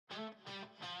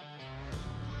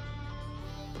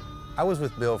I was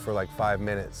with Bill for like 5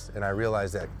 minutes and I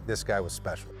realized that this guy was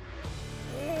special.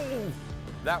 Ooh,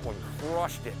 that one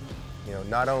crushed it. You know,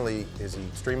 not only is he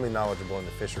extremely knowledgeable in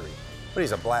the fishery, but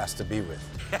he's a blast to be with.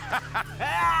 Is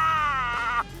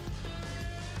that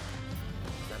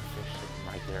a fish sitting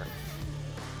right there?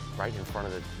 Right in front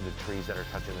of the trees that are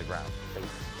touching the ground.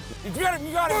 You got him,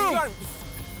 you got him, you got him!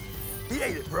 He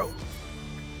ate it, bro.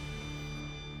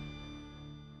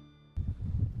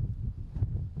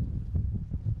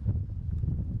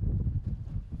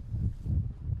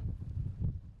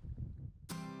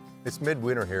 It's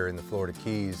midwinter here in the Florida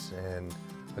Keys, and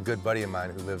a good buddy of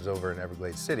mine who lives over in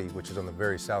Everglades City, which is on the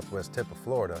very southwest tip of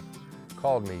Florida,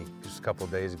 called me just a couple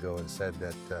of days ago and said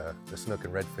that the snook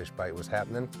and redfish bite was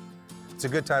happening. It's a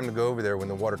good time to go over there when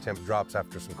the water temp drops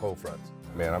after some cold fronts.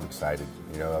 Man, I'm excited.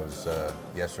 You know,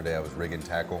 yesterday I was rigging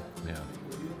tackle. Yeah.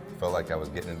 Felt like I was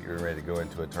getting ready to go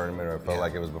into a tournament, or I felt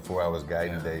like it was before I was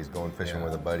guiding days, going fishing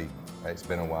with a buddy. It's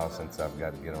been a while since I've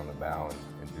got to get on the bow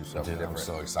and do something different. I'm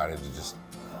so excited to just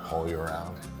haul you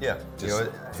around. Yeah,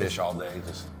 just fish all day.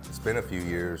 It's been a few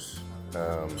years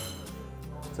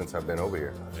since I've been over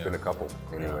here. It's been a couple,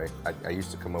 anyway. I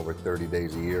used to come over 30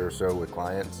 days a year or so with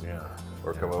clients,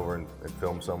 or come over and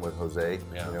film some with Jose,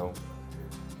 you know.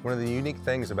 One of the unique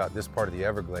things about this part of the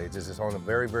Everglades is it's on the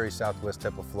very, very southwest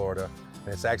tip of Florida,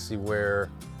 and it's actually where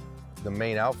the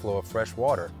main outflow of fresh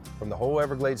water from the whole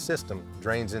Everglades system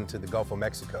drains into the Gulf of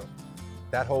Mexico.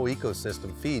 That whole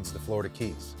ecosystem feeds the Florida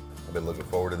Keys. I've been looking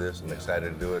forward to this. I'm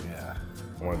excited to do it. Yeah.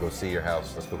 I want to go see your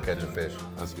house. Let's go catch a fish.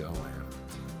 Let's go, man.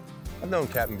 I've known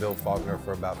Captain Bill Faulkner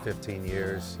for about 15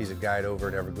 years. He's a guide over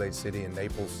at Everglades City in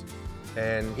Naples,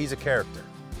 and he's a character.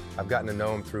 I've gotten to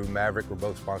know him through Maverick. We're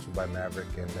both sponsored by Maverick,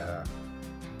 and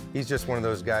he's just one of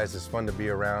those guys that's fun to be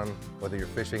around, whether you're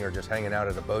fishing or just hanging out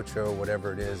at a boat show,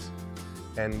 whatever it is.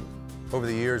 And over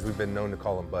the years, we've been known to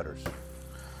call him Butters.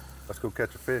 Let's go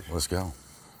catch a fish. Let's go.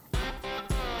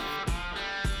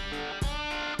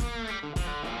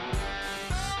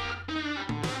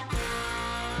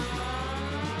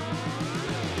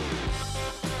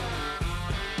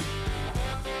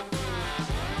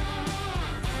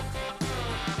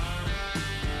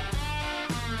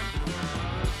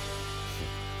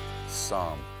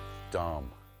 Some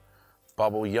dumb.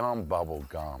 Bubble yum, bubble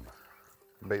gum.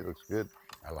 Bait looks good.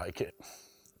 I like it.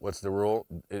 What's the rule?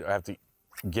 I have to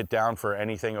get down for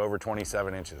anything over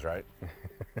 27 inches, right?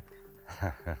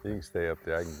 You can stay up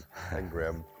there. I can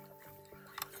grab them.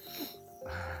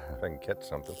 If I can catch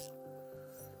something.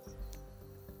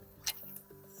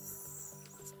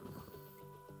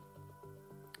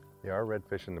 Yeah, our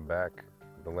redfish in the back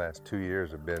the last 2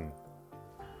 years have been,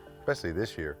 especially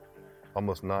this year,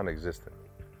 almost non-existent.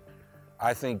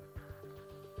 I think,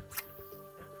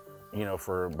 you know,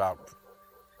 for about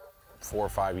 4 or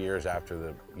 5 years after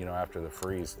the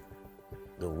freeze,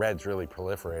 the reds really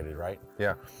proliferated, right?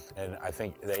 Yeah. And I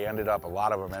think a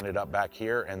lot of them ended up back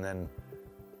here, and then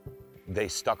they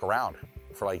stuck around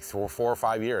for like 4 or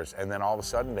 5 years, and then all of a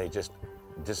sudden they just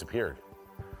disappeared.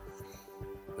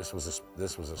 This was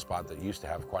a spot that used to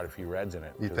have quite a few reds in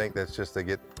it. You think that's just they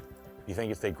get? You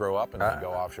think if they grow up and they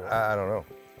go offshore? I don't know.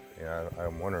 Yeah,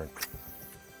 I'm wondering.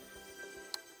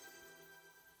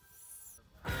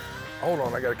 Hold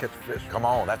on, I gotta catch a fish. Come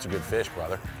on, that's a good fish,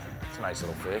 brother. It's a nice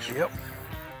little fish. Yep.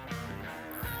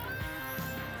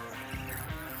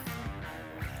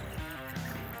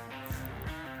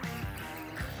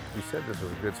 You said this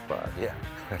was a good spot. Yeah.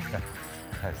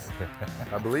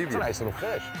 I believe It's you. a nice little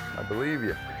fish. I believe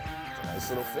you. It's a nice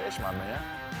little fish, my man.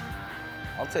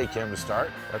 I'll take him to start.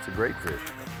 That's a great fish.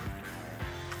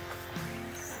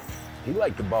 He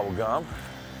liked the bubble gum.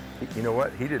 You know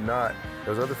what? He did not.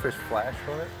 Those other fish flashed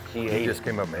on it. He just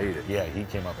came up and ate it. Yeah, he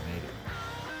came up and ate it.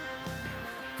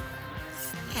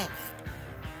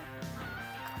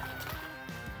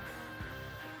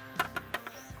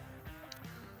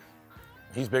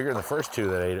 He's bigger than the first two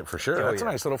that ate it for sure. That's a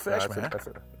nice little fish, man.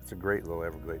 That's a great little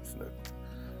Everglades snook.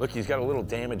 Look, he's got a little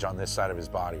damage on this side of his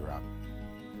body, Rob.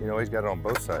 You know, he's got it on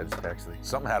both sides, actually.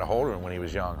 Something had a hold of him when he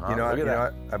was young, huh? You know, Look at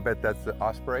that. I bet that's the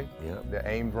osprey. Yep. They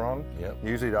aimed wrong. Yep.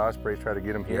 Usually the ospreys try to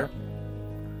get him here.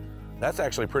 That's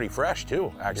actually pretty fresh,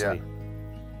 too, actually.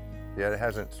 Yeah, it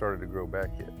hasn't started to grow back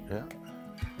yet. Yeah.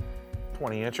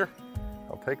 20-incher.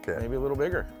 I'll take that. Maybe a little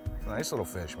bigger. Nice little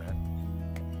fish, man.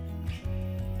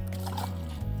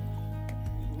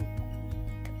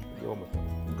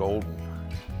 Golden.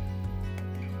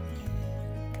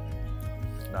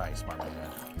 Nice, my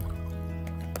man.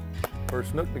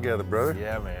 First snook together, brother.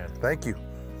 Yeah, man. Thank you.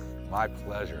 My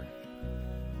pleasure.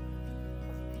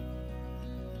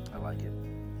 I like it.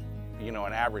 You know,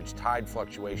 an average tide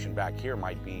fluctuation back here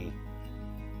might be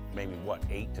maybe what,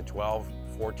 8 to 12,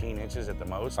 14 inches at the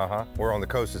most. We're on the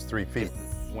coast is 3 feet.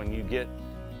 When you get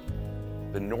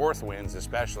the north winds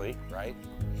especially, right,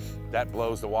 that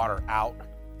blows the water out.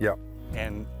 Yep.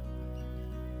 And,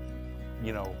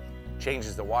 you know,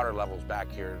 changes the water levels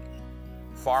back here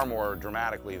far more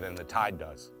dramatically than the tide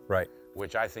does. Right.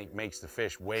 Which I think makes the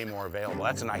fish way more available.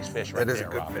 That's a nice fish right there, That is a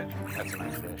good Rob. fish. That's a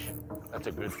nice fish. That's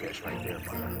a good fish right there,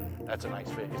 brother. That's a nice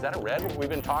fish. Is that a red what we've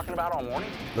been talking about all morning?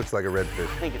 Looks like a redfish.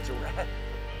 I think it's a red.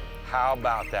 How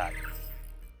about that?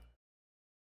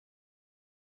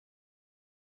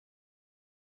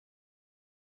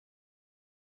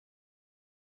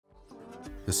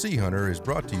 The SeaHunter is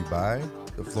brought to you by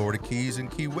the Florida Keys and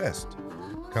Key West.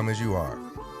 Come as you are.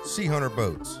 SeaHunter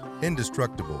boats,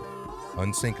 indestructible,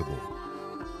 unsinkable.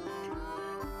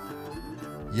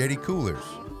 Yeti coolers,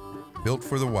 built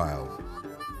for the wild.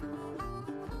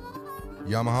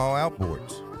 Yamaha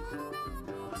outboards.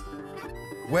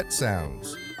 Wet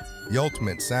Sounds, the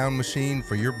ultimate sound machine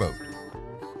for your boat.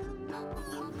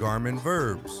 Garmin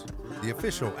Verbs, the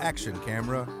official action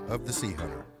camera of the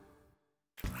SeaHunter.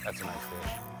 That's a nice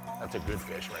fish. That's a good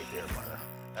fish right there, brother.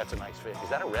 That's a nice fish. Is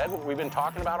that a red what we've been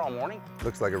talking about all morning?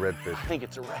 Looks like a redfish. I think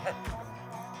it's a red.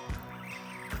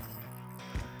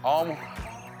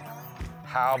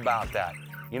 How about that?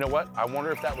 You know what? I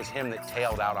wonder if that was him that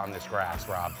tailed out on this grass,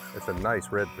 Rob. It's a nice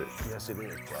redfish. Yes, it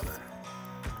is, brother.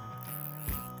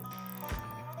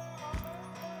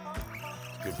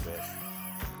 It's a good fish.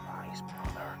 Nice,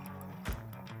 brother.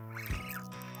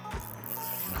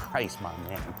 Nice, my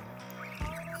man.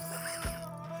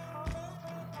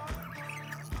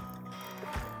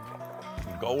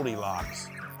 Goldilocks.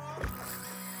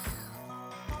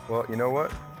 Well, you know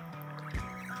what?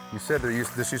 You said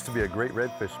this used to be a great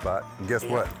redfish spot, and guess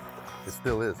what? It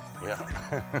still is.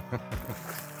 Yeah.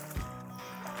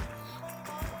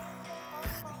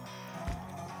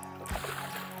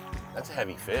 That's a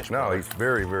heavy fish. No, brother. he's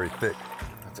very, very thick.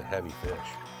 That's a heavy fish.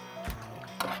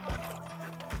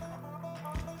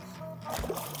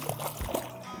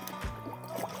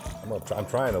 I'm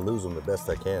trying to lose him the best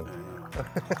I can.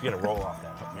 You gotta roll off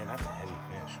that hook. Man, that's a heavy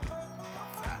fish.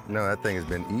 No, that thing has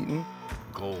been eaten.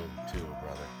 Gold too,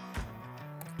 brother.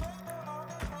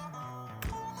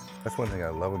 That's one thing I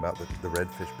love about the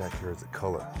redfish back here is the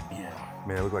color. Yeah.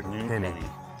 Man, it look like a penny.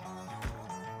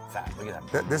 Fat, look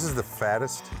at that. This is the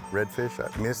fattest redfish.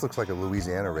 I mean, this looks like a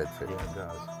Louisiana redfish. Yeah, it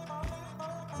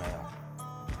does. Man.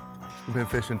 You've been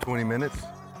fishing 20 minutes?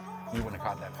 You wouldn't have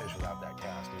caught that fish without that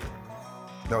cast either.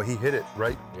 No, he hit it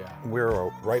right Yeah. where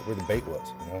the bait was,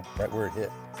 you know, right where it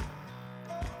hit.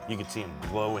 You could see him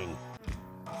glowing.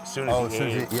 As soon as he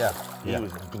ate it, he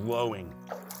was glowing.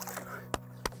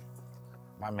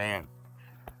 My man.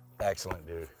 Excellent,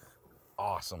 dude.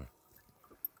 Awesome.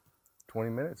 20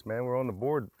 minutes, man. We're on the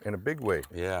board in a big way.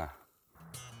 Yeah.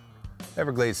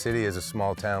 Everglades City is a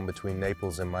small town between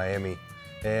Naples and Miami,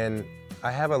 and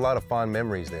I have a lot of fond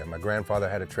memories there. My grandfather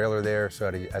had a trailer there, so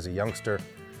as a youngster,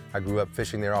 I grew up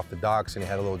fishing there off the docks, and he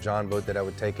had a little John boat that I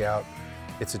would take out.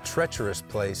 It's a treacherous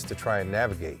place to try and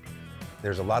navigate.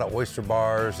 There's a lot of oyster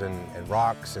bars and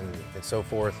rocks and so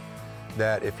forth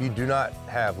that if you do not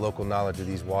have local knowledge of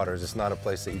these waters, it's not a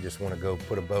place that you just want to go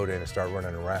put a boat in and start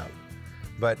running around.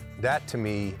 But that to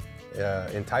me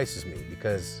entices me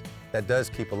because that does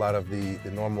keep a lot of the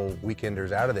normal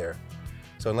weekenders out of there.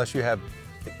 So unless you have,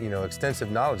 you know,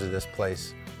 extensive knowledge of this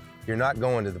place, you're not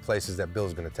going to the places that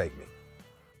Bill's going to take me.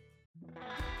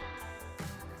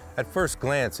 At first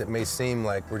glance, it may seem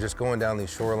like we're just going down these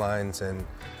shorelines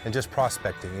and just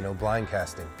prospecting, you know, blind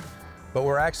casting. But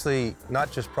we're actually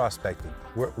not just prospecting.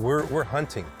 We're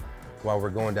hunting while we're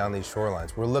going down these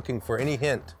shorelines. We're looking for any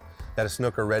hint that a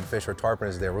snook or redfish or tarpon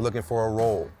is there. We're looking for a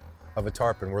roll of a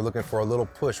tarpon. We're looking for a little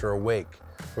push or a wake.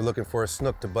 We're looking for a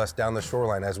snook to bust down the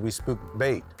shoreline as we spook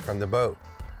bait from the boat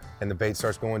and the bait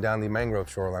starts going down the mangrove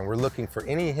shoreline. We're looking for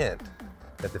any hint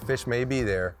that the fish may be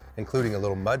there, including a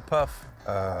little mud puff,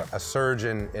 a surge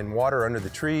in water under the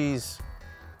trees.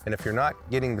 And if you're not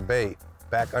getting the bait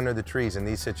back under the trees in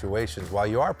these situations, while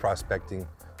you are prospecting,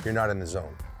 you're not in the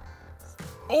zone.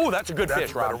 Oh, that's a good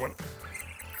fish, Rob. One.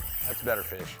 That's a better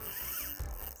fish.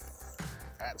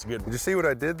 That's good. Did you see what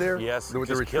I did there? Yes, With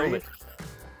the just killed retrieve? it.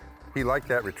 He liked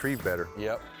that retrieve better.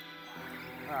 Yep.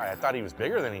 All right, I thought he was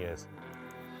bigger than he is.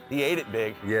 He ate it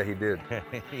big. Yeah, he did.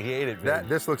 He ate it big.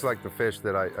 This looks like the fish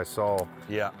that I saw,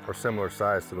 Yeah. or similar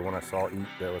size to the one I saw eat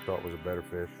that I thought was a better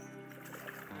fish.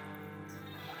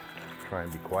 Try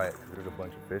and be quiet. There's a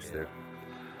bunch of fish there.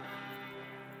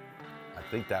 I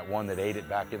think that one that ate it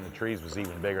back in the trees was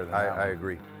even bigger than that I one.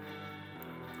 agree.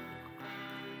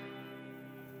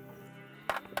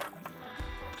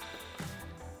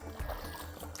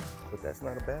 But that's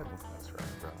not a bad one. That's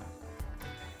right, brother.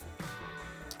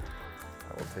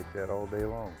 I will take that all day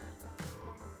long.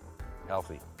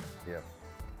 Healthy. Yeah.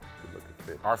 Good looking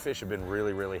fish. Our fish have been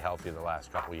really, really healthy the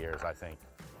last couple of years, I think.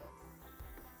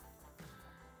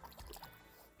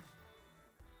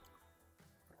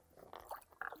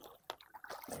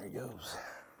 There he goes.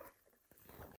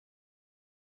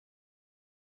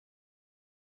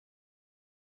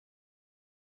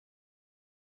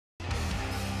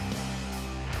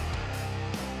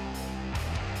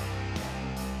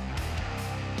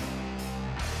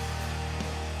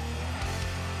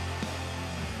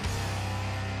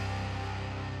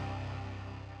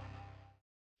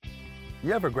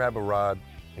 You ever grab a rod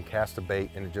and cast a bait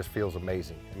and it just feels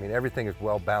amazing? I mean, everything is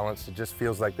well balanced. It just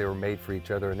feels like they were made for each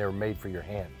other and they were made for your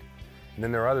hand. And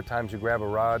then there are other times you grab a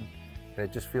rod and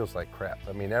it just feels like crap.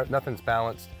 I mean, nothing's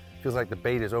balanced. It feels like the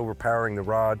bait is overpowering the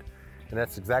rod, and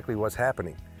that's exactly what's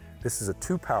happening. This is a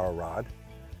 2-power rod.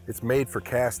 It's made for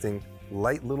casting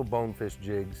light little bonefish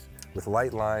jigs with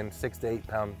light line, 6 to 8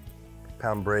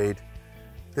 pound braid.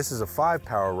 This is a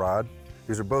 5-power rod.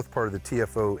 These are both part of the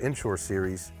TFO inshore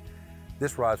series.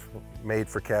 This rod's made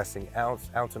for casting ounce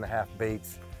and a half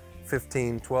baits,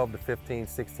 12 to 15,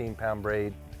 16 pound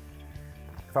braid.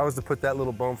 If I was to put that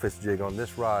little bonefish jig on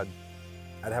this rod,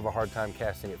 I'd have a hard time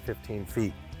casting at 15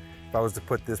 feet. If I was to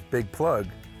put this big plug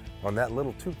on that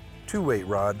little two-weight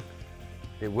rod,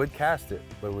 it would cast it,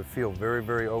 but it would feel very,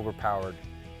 very overpowered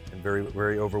and very,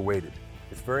 very overweighted.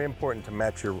 It's very important to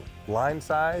match your line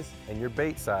size and your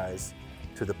bait size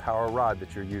to the power rod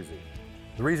that you're using.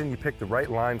 The reason you pick the right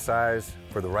line size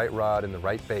for the right rod and the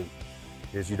right bait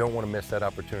is you don't want to miss that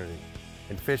opportunity.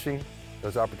 In fishing,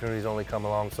 those opportunities only come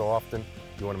along so often.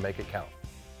 You want to make it count.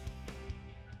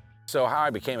 So how I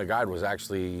became a guide was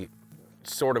actually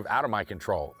sort of out of my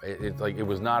control. It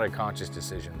was not a conscious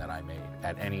decision that I made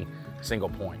at any single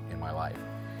point in my life.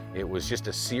 It was just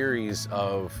a series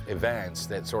of events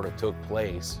that sort of took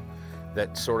place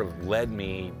that sort of led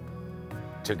me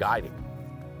to guiding.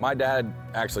 My dad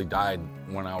actually died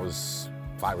when I was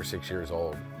 5 or 6 years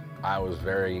old. I was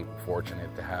very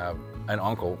fortunate to have an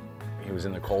uncle. He was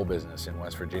in the coal business in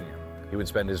West Virginia. He would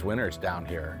spend his winters down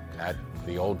here at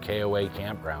the old KOA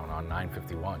campground on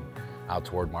 951 out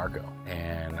toward Marco.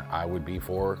 And I would be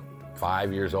 4,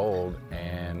 5 years old,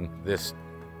 and this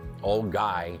old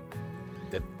guy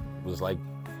that was like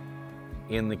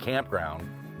in the campground,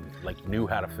 like knew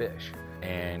how to fish.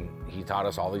 And he taught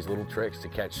us all these little tricks to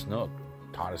catch snook.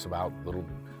 Taught us about little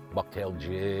bucktail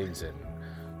jigs and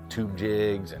tube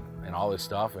jigs and all this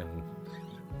stuff. And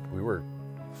we were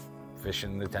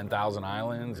fishing the 10,000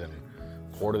 Islands and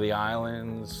Port of the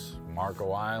Islands,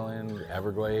 Marco Island,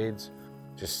 Everglades.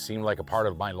 Just seemed like a part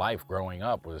of my life growing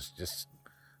up was just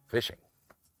fishing.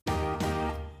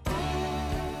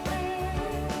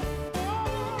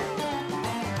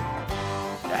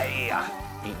 Hey,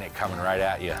 eating it coming right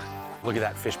at you. Look at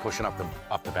that fish pushing up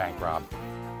the bank, Rob.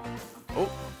 Oh,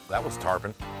 that was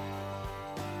tarpon.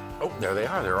 Oh, there they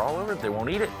are. They're all over it. They won't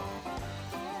eat it.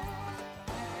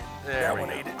 There we go.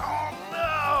 Ate it. Oh,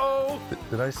 no!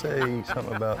 Did I say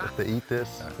something about if they eat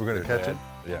this, we're going to catch it?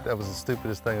 Yeah. That was the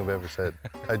stupidest thing I've ever said.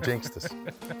 I jinxed us.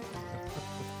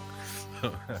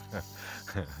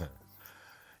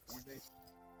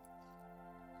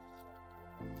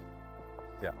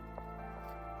 Yeah.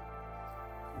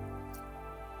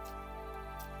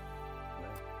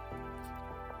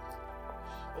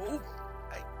 Oh,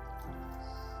 hey.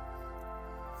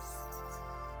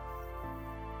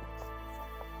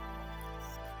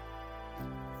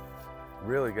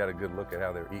 Really got a good look at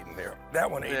how they're eating there. That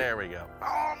one ate it. There we go.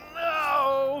 Oh,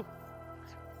 no!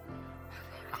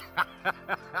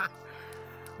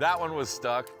 That one was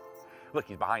stuck. Look,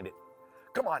 he's behind it.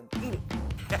 Come on, eat it.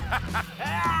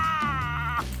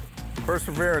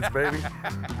 Perseverance, baby.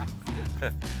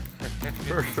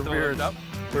 Perseverance.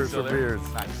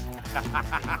 Perseverance. Nice.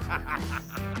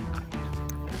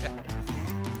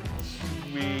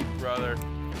 Sweet brother.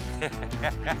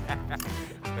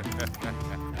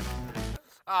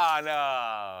 Oh,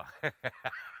 no.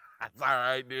 That's all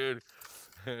right, dude.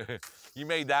 You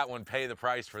made that one pay the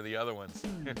price for the other ones.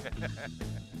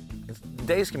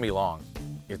 Days can be long.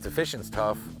 If the fishing's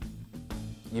tough,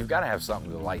 you've got to have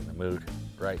something to lighten the mood,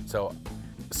 right? So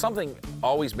something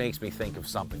always makes me think of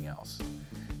something else.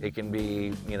 It can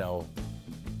be, you know,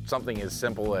 something as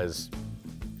simple as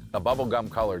a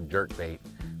bubblegum colored jerkbait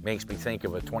makes me think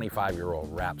of a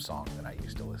 25-year-old rap song that I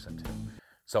used to listen to.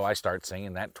 So I start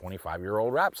singing that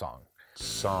 25-year-old rap song.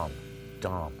 Some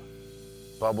dumb,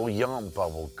 bubble yum,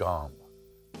 bubble gum,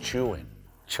 chewing,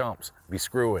 chumps be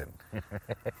screwing.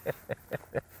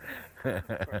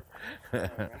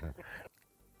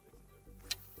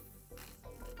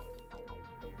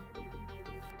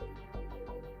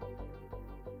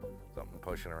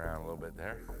 pushing around a little bit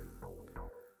there.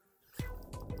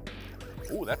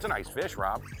 Ooh, that's a nice fish,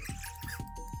 Rob.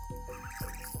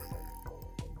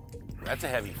 That's a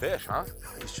heavy fish, huh?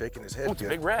 He's shaking his head. Ooh, it's a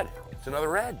big red. It's another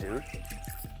red, dude.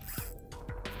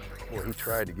 Well, he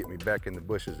tried to get me back in the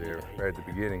bushes there right at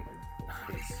the beginning.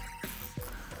 Nice.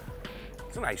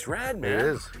 It's a nice red, man. It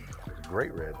is. It's a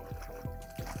great red.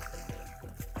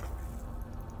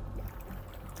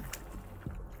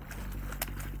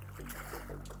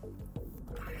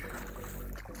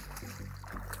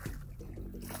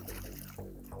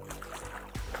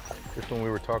 Just when we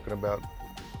were talking about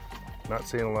not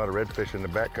seeing a lot of redfish in the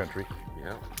backcountry.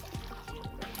 Yeah.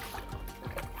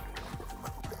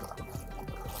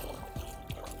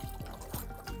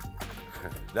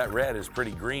 That red is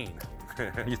pretty green.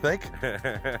 You think?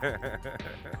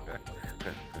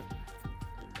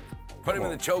 Put him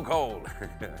in the chokehold.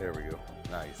 There we go.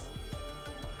 Nice.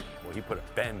 Well, he put a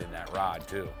bend in that rod,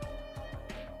 too.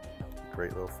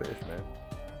 Great little fish, man.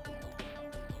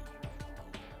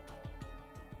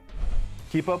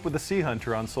 Keep up with the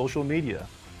SeaHunter on social media.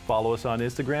 Follow us on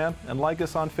Instagram and like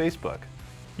us on Facebook.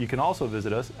 You can also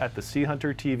visit us at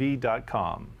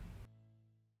theseahuntertv.com.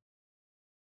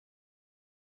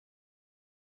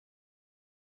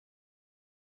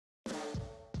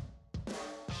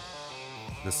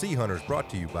 The SeaHunter is brought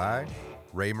to you by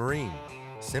Ray Marine,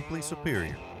 Simply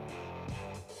Superior.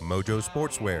 Mojo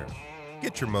Sportswear,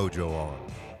 get your mojo on.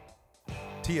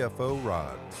 TFO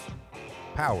Rods,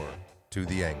 power to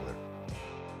the angler.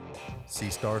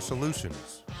 Sea Star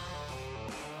Solutions.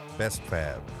 Best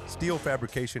Fab, steel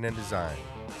fabrication and design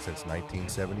since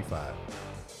 1975.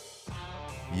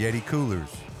 Yeti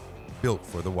Coolers, built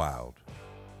for the wild.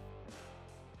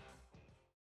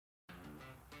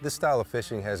 This style of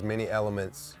fishing has many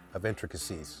elements of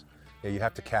intricacies. You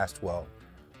have to cast well.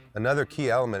 Another key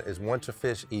element is once a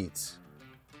fish eats,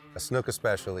 a snook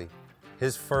especially,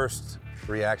 his first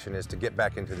reaction is to get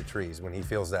back into the trees when he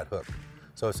feels that hook.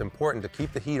 So it's important to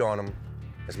keep the heat on him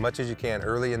as much as you can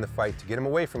early in the fight to get him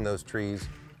away from those trees,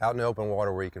 out in the open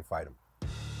water where you can fight him.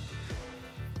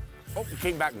 Oh, he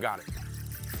came back and got it.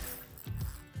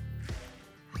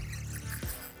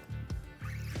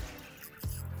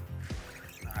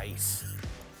 Nice.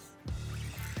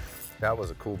 That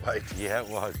was a cool bite. Yeah, it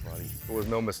was, buddy. There was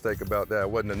no mistake about that. It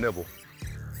wasn't a nibble.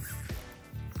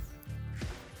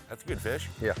 That's a good fish.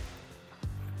 Yeah.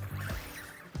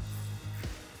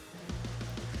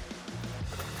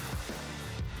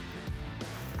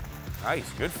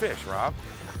 Nice, good fish, Rob.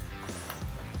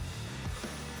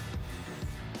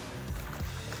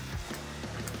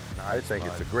 I think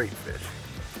it's a great fish.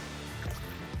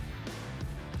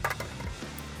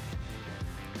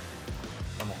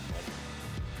 Come on, buddy.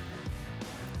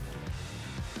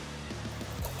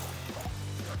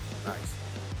 Nice.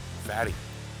 Fatty.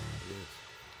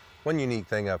 One unique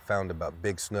thing I've found about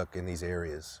big snook in these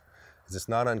areas is it's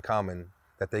not uncommon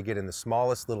that they get in the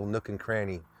smallest little nook and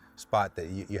cranny spot that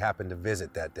you happen to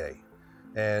visit that day.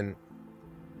 And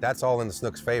that's all in the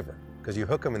snook's favor, because you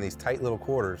hook them in these tight little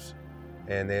quarters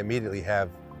and they immediately have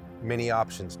many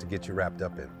options to get you wrapped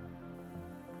up in.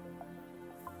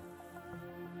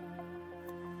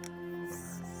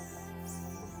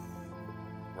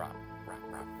 Rob.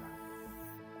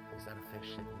 Is that a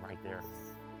fish sitting right there?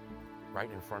 Right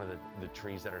in front of the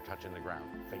trees that are touching the ground.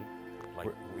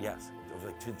 Yes,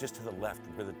 like just to the left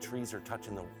where the trees are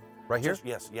touching the... Right here?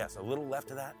 Yes, a little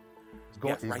left of that. He's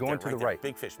going, Yes, he's right going there, to right the there. right.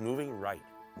 Big fish, moving right.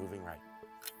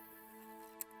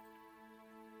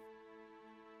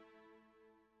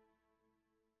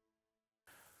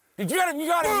 Did you got him? You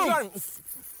got him!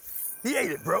 He ate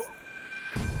it, bro. Wow,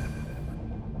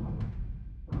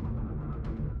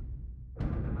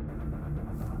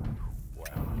 you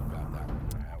got that one.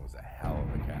 That was a hell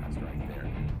of a cast right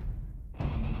there.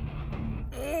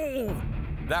 Ooh,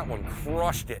 that one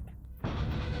crushed it.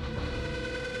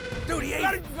 Dude, he ate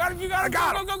it. You got him, you got him.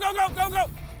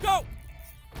 Go.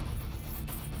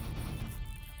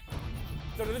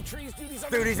 Go to the trees, dude. He's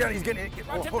Dude, he's getting it.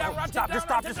 Run him down,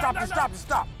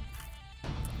 Stop.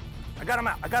 I got him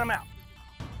out. We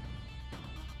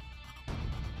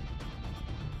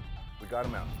got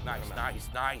him out.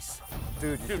 Nice.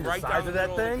 Dude, you see the right size down of the that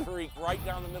middle thing? of the creek, right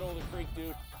down the middle of the creek,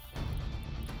 dude.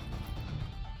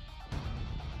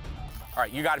 All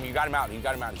right, you got him out. He's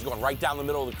going right down the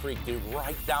middle of the creek, dude.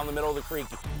 Right down the middle of the creek.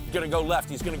 He's gonna go left.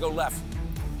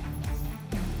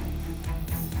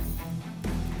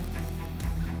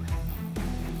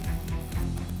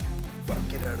 Fuck,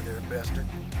 get out of there, bastard.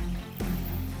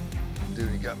 Dude,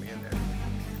 he got me in there.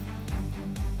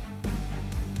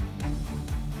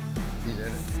 He's in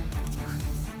it.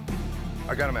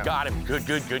 I got him out. Got him. Good,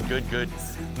 good, good, good, good.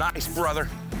 Nice, brother.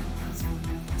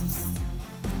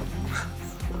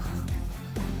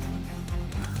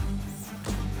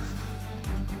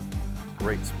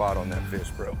 Great spot on that fish,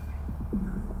 bro.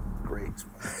 Great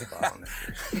spot on that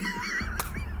fish.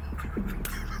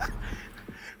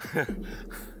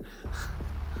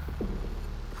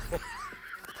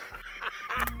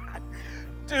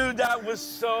 Dude, that was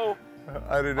so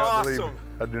I do not awesome. believe.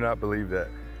 I do not believe that.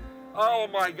 Oh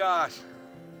my gosh.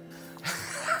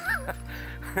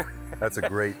 That's a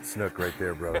great snook right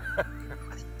there, brother.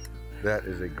 That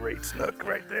is a great snook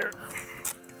right there.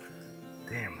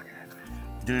 Damn, look at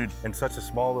that. Dude. In such a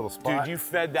small little spot. Dude, you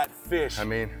fed that fish. I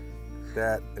mean,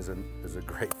 that is a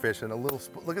great fish and a little.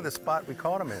 Look at the spot we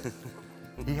caught him in.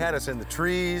 He had us in the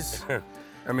trees.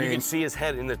 I mean, you can see his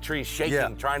head in the tree shaking, yeah.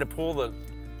 trying to pull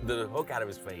the hook out of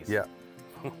his face. Yeah.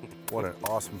 What an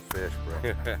awesome fish,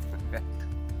 bro.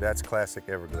 That's classic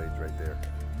Everglades right there.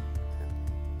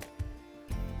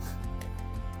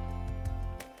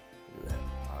 Look at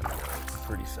that. Oh, that's a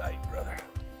pretty sight, brother.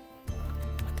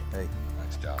 Hey,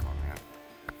 Nice job, my man.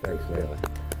 thanks, man.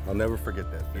 I'll never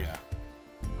forget that fish. Yeah.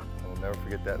 I will never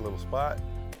forget that little spot.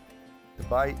 The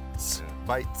bites,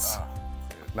 bites. Oh,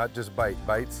 Not just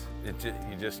bites. you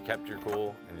just kept your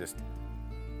cool and just,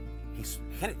 he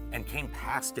hit it and came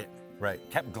past it. Right.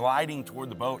 Kept gliding toward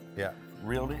the boat. Yeah.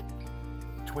 Reeled it,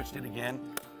 twitched it again.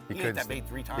 He ate that bait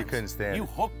 3 times. He couldn't stand You it.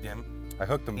 hooked him. I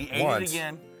hooked him He ate once. it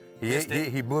again.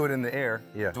 He blew it in the air.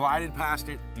 Yeah. Glided past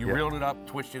it. You Yeah. reeled it up,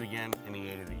 twitched it again, and he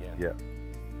ate it again. Yeah.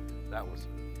 That was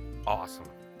awesome,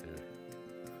 dude.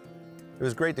 It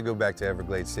was great to go back to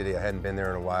Everglades City. I hadn't been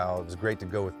there in a while. It was great to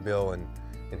go with Bill and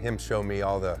him show me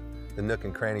all the nook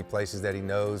and cranny places that he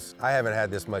knows. I haven't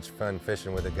had this much fun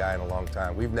fishing with a guy in a long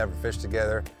time. We've never fished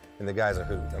together, and the guy's a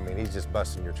hoot. I mean, he's just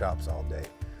busting your chops all day.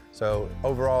 So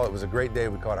overall, it was a great day.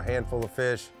 We caught a handful of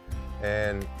fish,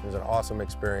 and it was an awesome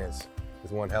experience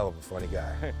with one hell of a funny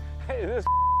guy. Hey, this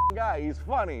guy, he's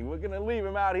funny. We're gonna leave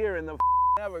him out here in the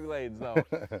Everglades, though.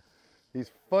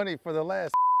 He's funny for the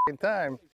last time.